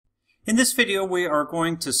In this video, we are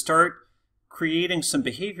going to start creating some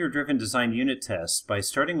behavior-driven design unit tests by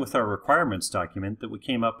starting with our requirements document that we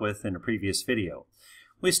came up with in a previous video.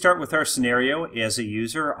 We start with our scenario. As a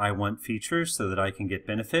user, I want features so that I can get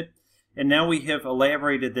benefit. And now we have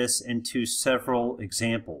elaborated this into several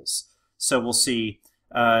examples. So we'll see,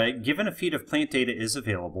 given a feed of plant data is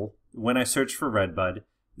available, when I search for redbud,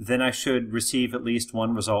 then I should receive at least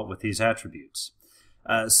one result with these attributes.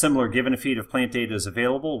 Similar, given a feed of plant data is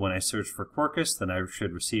available, when I search for Quarkus, then I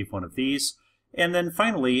should receive one of these. And then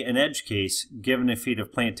finally, an edge case, given a feed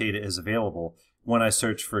of plant data is available, when I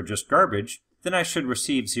search for just garbage, then I should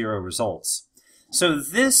receive 0 results. So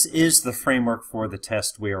this is the framework for the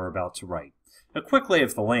test we are about to write. A quick lay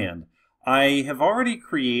of the land. I have already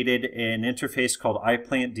created an interface called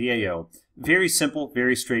iPlantDAO. Very simple,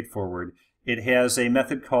 very straightforward. It has a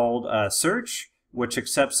method called search, which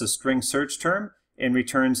accepts a string search term and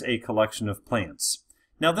returns a collection of plants.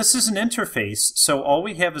 Now this is an interface, so all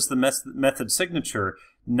we have is the method signature,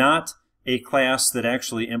 not a class that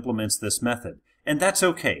actually implements this method. And that's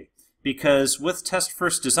okay, because with test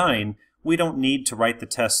first design, we don't need to write the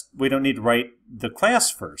test, we don't need to write the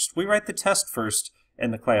class first. We write the test first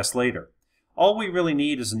and the class later. All we really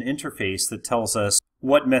need is an interface that tells us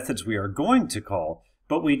what methods we are going to call,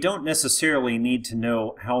 but we don't necessarily need to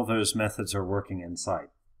know how those methods are working inside.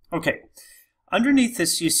 Okay. Underneath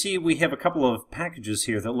this, you see we have a couple of packages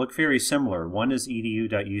here that look very similar. One is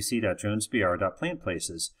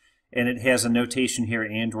edu.uc.jonesbr.plantplaces, and it has a notation here,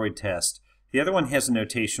 Android test. The other one has a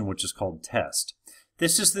notation which is called test.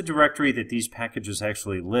 This is the directory that these packages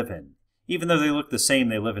actually live in. Even though they look the same,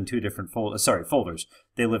 they live in two different folders.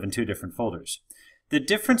 They live in two different folders. The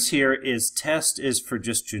difference here is test is for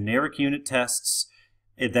just generic unit tests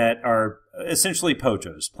that are essentially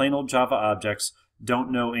POJOs, plain old Java objects,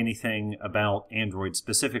 don't know anything about Android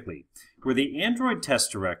specifically. Where the Android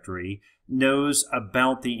test directory knows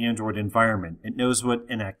about the Android environment. It knows what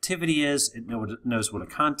an activity is, it knows what a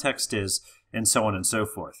context is, and so on and so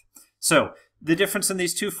forth. So the difference in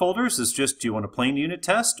these two folders is just, do you want a plain unit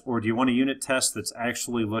test, or do you want a unit test that's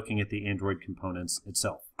actually looking at the Android components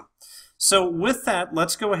itself? So with that,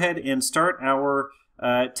 let's go ahead and start our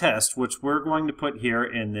test, which we're going to put here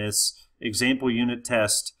in this example unit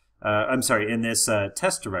test, in this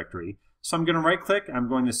test directory. So I'm going to right click, I'm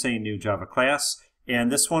going to say new Java class,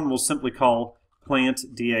 and this one we'll simply call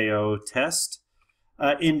PlantDAO test.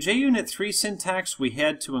 In JUnit 3 syntax, we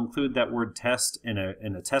had to include that word test in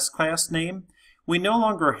a test class name. We no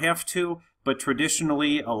longer have to, but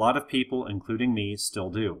traditionally a lot of people, including me,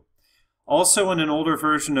 still do. Also, in an older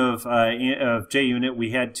version of JUnit,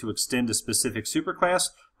 we had to extend a specific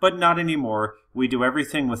superclass, but not anymore. We do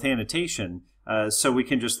everything with annotation, so we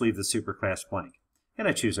can just leave the superclass blank. And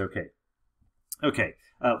I choose OK. OK,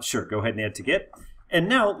 sure, go ahead and add to get. And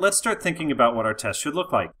now let's start thinking about what our test should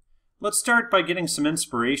look like. Let's start by getting some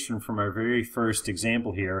inspiration from our very first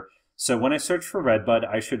example here. So when I search for redbud,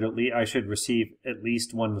 I should receive at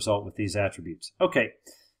least one result with these attributes. OK,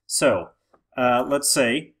 so let's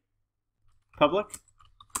say public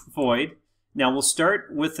void. Now we'll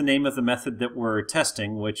start with the name of the method that we're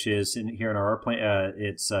testing, which is in here in our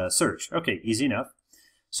it's search. Okay, easy enough.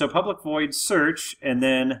 So public void search, and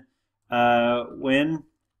then when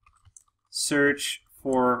search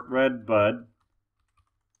for redbud,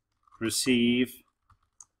 receive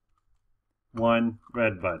one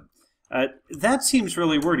redbud. That seems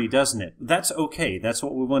really wordy, doesn't it? That's okay. That's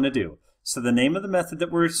what we want to do. So the name of the method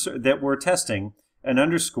that we're testing, an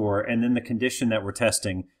underscore, and then the condition that we're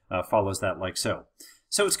testing follows that like so.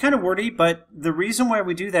 So it's kind of wordy, but the reason why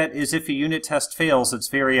we do that is if a unit test fails, it's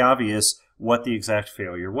very obvious what the exact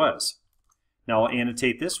failure was. Now I'll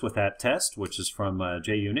annotate this with that test, which is from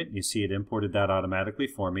JUnit. You see it imported that automatically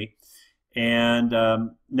for me. And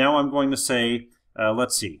now I'm going to say,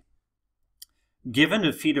 let's see, given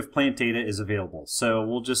a feed of plant data is available. So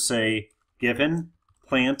we'll just say, given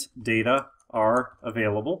plant data are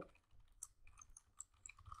available.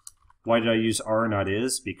 Why did I use are, not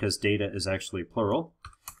is? Because data is actually plural.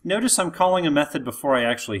 Notice I'm calling a method before I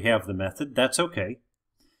actually have the method. That's okay.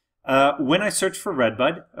 When I search for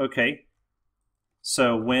redbud, okay.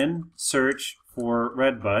 So when search for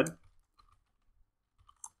redbud,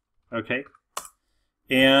 okay.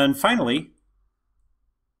 And finally,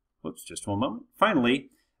 whoops, just one moment. Finally,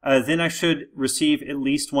 then I should receive at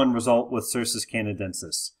least one result with Cercis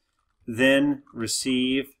canadensis. Then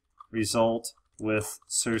receive result with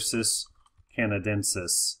Cercis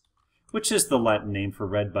canadensis, which is the Latin name for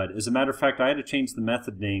redbud. As a matter of fact, I had to change the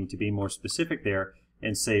method name to be more specific there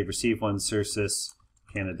and say receive one Cercis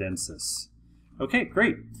canadensis. Okay,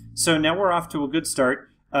 great. So now we're off to a good start.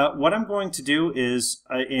 What I'm going to do is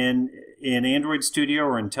in Android Studio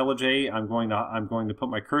or IntelliJ, I'm going to put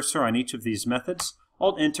my cursor on each of these methods,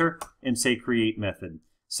 Alt-Enter, and say Create Method.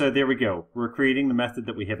 So there we go. We're creating the method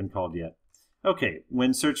that we haven't called yet. Okay,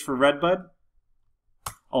 when search for Redbud,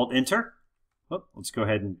 Alt-Enter. Oh, let's go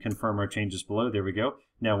ahead and confirm our changes below. There we go.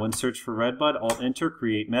 Now when search for Redbud, Alt-Enter,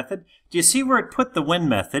 Create Method. Do you see where it put the when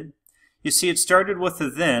method? You see it started with the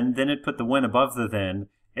then it put the when above the then,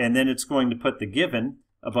 and then it's going to put the given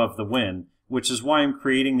above the when, which is why I'm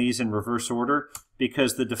creating these in reverse order,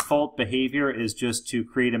 because the default behavior is just to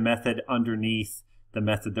create a method underneath the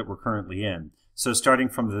method that we're currently in. So starting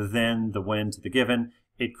from the then, the when to the given,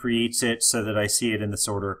 it creates it so that I see it in this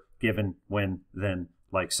order: given, when, then,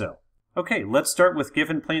 like so. Okay, let's start with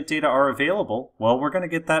given plant data are available. Well, we're going to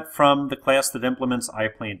get that from the class that implements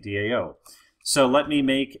iPlantDAO. So let me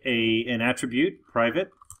make an attribute,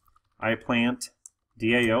 private,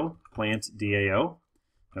 iPlantDAO, plantDAO.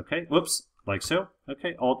 Okay, whoops, like so.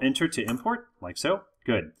 Okay, Alt-Enter to import, like so.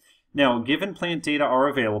 Good. Now, given plant data are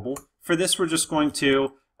available. For this, we're just going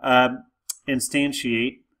to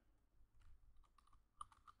instantiate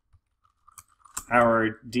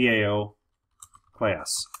our DAO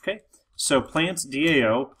class. Okay, so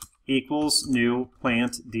plantDAO equals new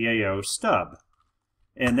plantDAO stub.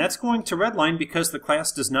 And that's going to redline because the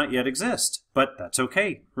class does not yet exist. But that's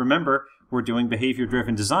okay. Remember, we're doing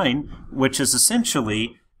behavior-driven design, which is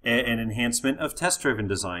essentially an enhancement of test-driven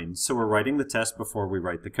design. So we're writing the test before we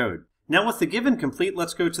write the code. Now with the given complete,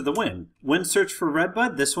 let's go to the when. When search for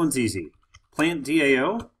Redbud, this one's easy.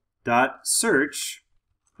 PlantDAO.search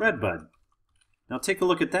Redbud. Now take a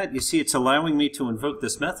look at that. You see it's allowing me to invoke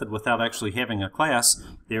this method without actually having a class.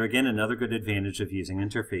 There again, another good advantage of using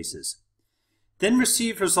interfaces. Then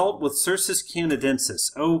receive result with Cercis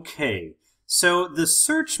canadensis. Okay, so the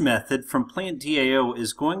search method from PlantDAO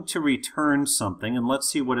is going to return something, and let's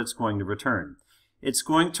see what it's going to return. It's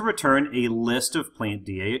going to return a list of plant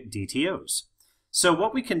DTOs. So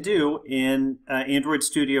what we can do in Android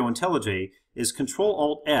Studio IntelliJ is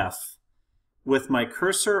Control-Alt-F with my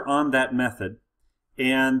cursor on that method,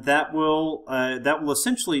 and that will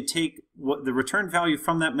essentially take the return value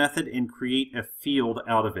from that method and create a field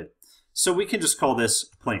out of it. So we can just call this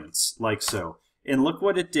plants, like so. And look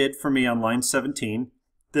what it did for me on line 17.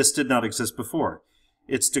 This did not exist before.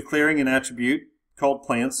 It's declaring an attribute called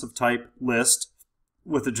plants of type list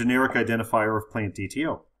with a generic identifier of plant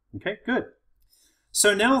DTO. Okay, good.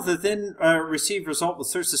 So now the then receive result with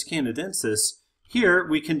Cercis canadensis, here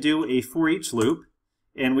we can do a for each loop,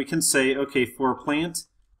 and we can say, okay, for plant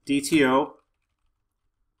DTO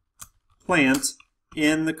plant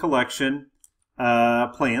in the collection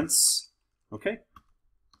plants, okay,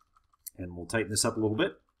 and we'll tighten this up a little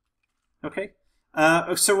bit. Okay,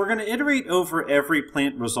 so we're going to iterate over every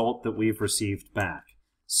plant result that we've received back.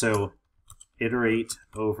 So iterate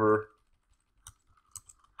over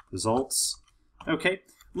results. Okay,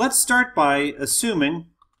 let's start by assuming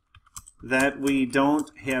that we don't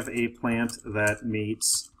have a plant that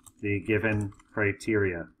meets the given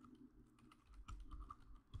criteria.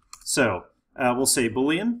 So we'll say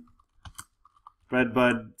Boolean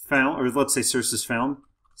Redbud found, or let's say Cercis found,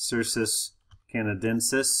 Cercis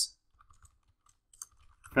canadensis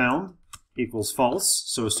found equals false,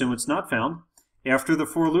 so assume it's not found. After the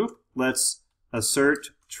for loop, let's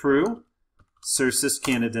assert true, Cercis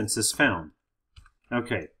canadensis found.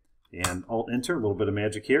 Okay, and Alt-Enter, a little bit of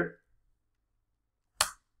magic here.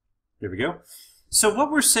 There we go. So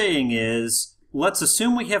what we're saying is, let's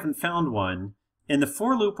assume we haven't found one. In the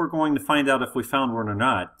for loop, we're going to find out if we found one or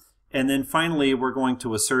not. And then finally, we're going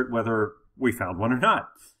to assert whether we found one or not.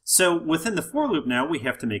 So within the for loop now, we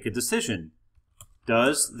have to make a decision.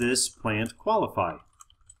 Does this plant qualify?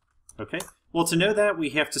 Okay. Well, to know that,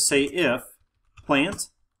 we have to say if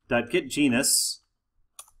plant.getGenus,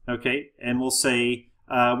 okay, and we'll say,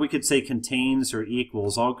 we could say contains or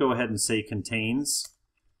equals. I'll go ahead and say contains,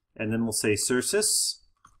 and then we'll say Cercis,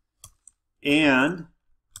 and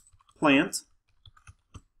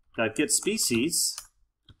plant.getSpecies,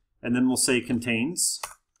 and then we'll say contains,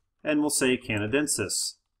 and we'll say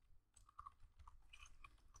canadensis.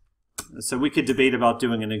 So we could debate about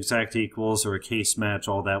doing an exact equals or a case match,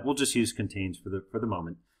 all that. We'll just use contains for the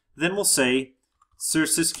moment. Then we'll say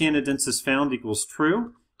Cercis canadensis found equals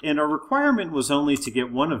true, and our requirement was only to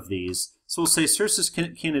get one of these. So we'll say Cercis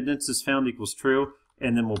canadensis found equals true,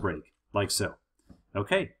 and then we'll break, like so.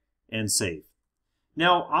 Okay, and save.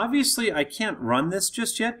 Now, obviously, I can't run this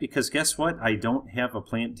just yet because guess what? I don't have a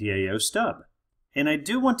PlantDAO stub. And I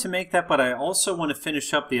do want to make that, but I also want to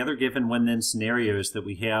finish up the other given when-then scenarios that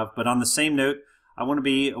we have. But on the same note, I want to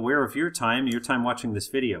be aware of your time watching this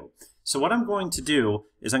video. So what I'm going to do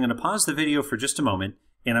is I'm going to pause the video for just a moment,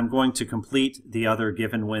 and I'm going to complete the other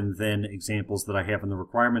given, when, then examples that I have in the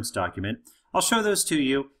requirements document. I'll show those to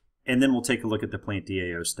you, and then we'll take a look at the plant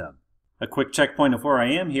DAO stub. A quick checkpoint of where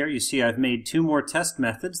I am here. You see I've made 2 more test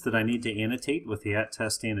methods that I need to annotate with the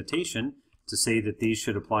 @test annotation to say that these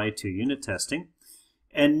should apply to unit testing.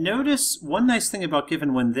 And notice one nice thing about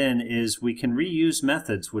given, when, then is we can reuse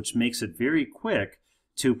methods, which makes it very quick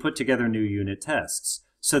to put together new unit tests.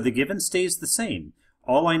 So the given stays the same.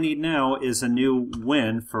 All I need now is a new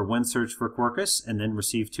when for when search for Quarkus and then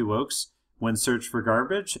receive 2 oaks, when search for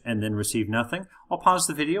garbage and then receive nothing. I'll pause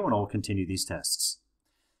the video and I'll continue these tests.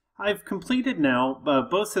 I've completed now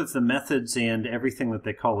both of the methods and everything that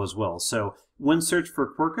they call as well. So when search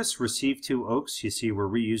for Quarkus, receive 2 oaks. You see we're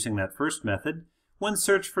reusing that first method. When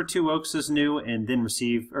search for 2 oaks is new, and then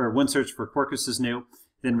when search for Quarkus is new,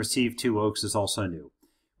 then receive 2 oaks is also new.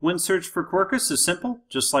 When search for Quarkus is simple,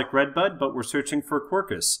 just like Redbud, but we're searching for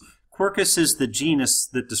Quarkus. Quarkus is the genus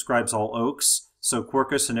that describes all oaks, so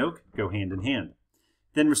Quarkus and oak go hand in hand.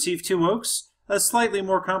 Then receive 2 oaks, a slightly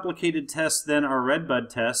more complicated test than our Redbud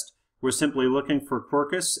test. We're simply looking for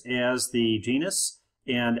Quarkus as the genus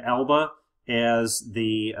and Alba as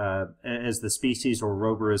the species, or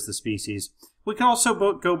Rober as the species. We can also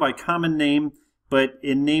go by common name, but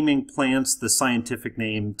in naming plants, the scientific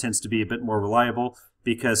name tends to be a bit more reliable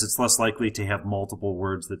because it's less likely to have multiple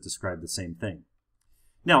words that describe the same thing.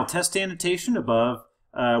 Now, test annotation above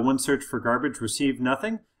when search for garbage, receive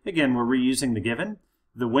nothing. Again, we're reusing the given.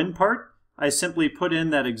 The when part, I simply put in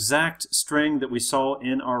that exact string that we saw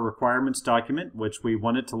in our requirements document, which we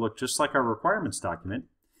wanted to look just like our requirements document.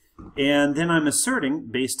 And then I'm asserting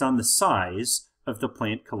based on the size of the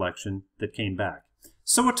plant collection that came back.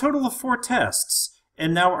 So a total of 4 tests.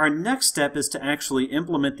 And now our next step is to actually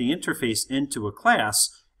implement the interface into a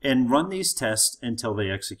class and run these tests until they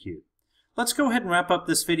execute. Let's go ahead and wrap up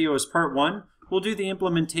this video as part 1. We'll do the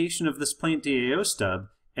implementation of this plant DAO stub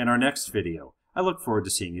in our next video. I look forward to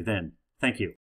seeing you then. Thank you.